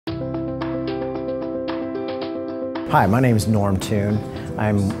Hi, my name is Norm Toon.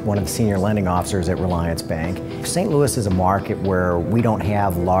 I'm one of the senior lending officers at Reliance Bank. St. Louis is a market where we don't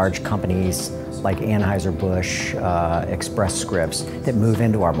have large companies like Anheuser-Busch, Express Scripts that move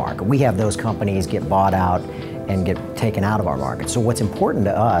into our market. We have those companies get bought out and get taken out of our market. So what's important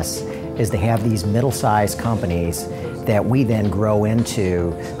to us is to have these middle-sized companies that we then grow into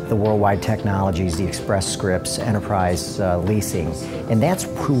the Worldwide Technologies, the Express Scripts, Enterprise Leasing. And that's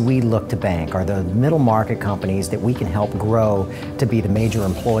who we look to bank, are the middle market companies that we can help grow to be the major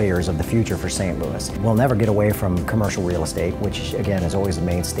employers of the future for St. Louis. We'll never get away from commercial real estate, which again is always the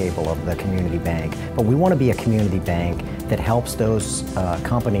main staple of the community bank. But we want to be a community bank that helps those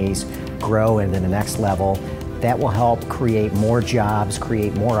companies grow into the next level. That will help create more jobs,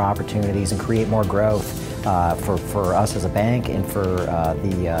 create more opportunities, and create more growth for us as a bank and for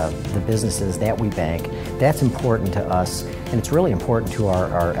the businesses that we bank. That's important to us, and it's really important to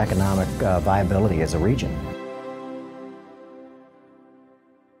our economic viability as a region.